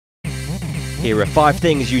Here are 5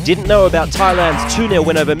 things you didn't know about Thailand's 2-0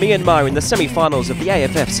 win over Myanmar in the semi-finals of the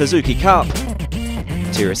AFF Suzuki Cup.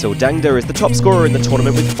 Tirasil Dangda is the top scorer in the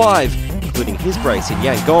tournament with 5, including his brace in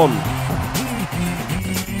Yangon.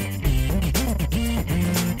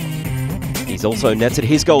 He's also netted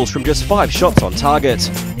his goals from just 5 shots on target.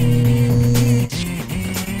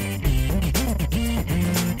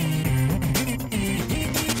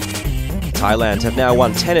 Thailand have now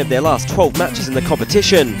won 10 of their last 12 matches in the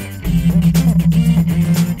competition.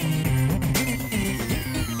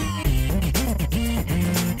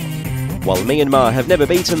 While Myanmar have never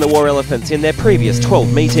beaten the War Elephants in their previous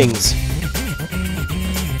 12 meetings.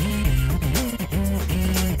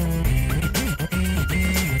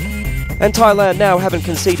 And Thailand now haven't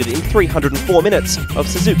conceded in 304 minutes of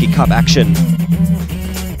Suzuki Cup action.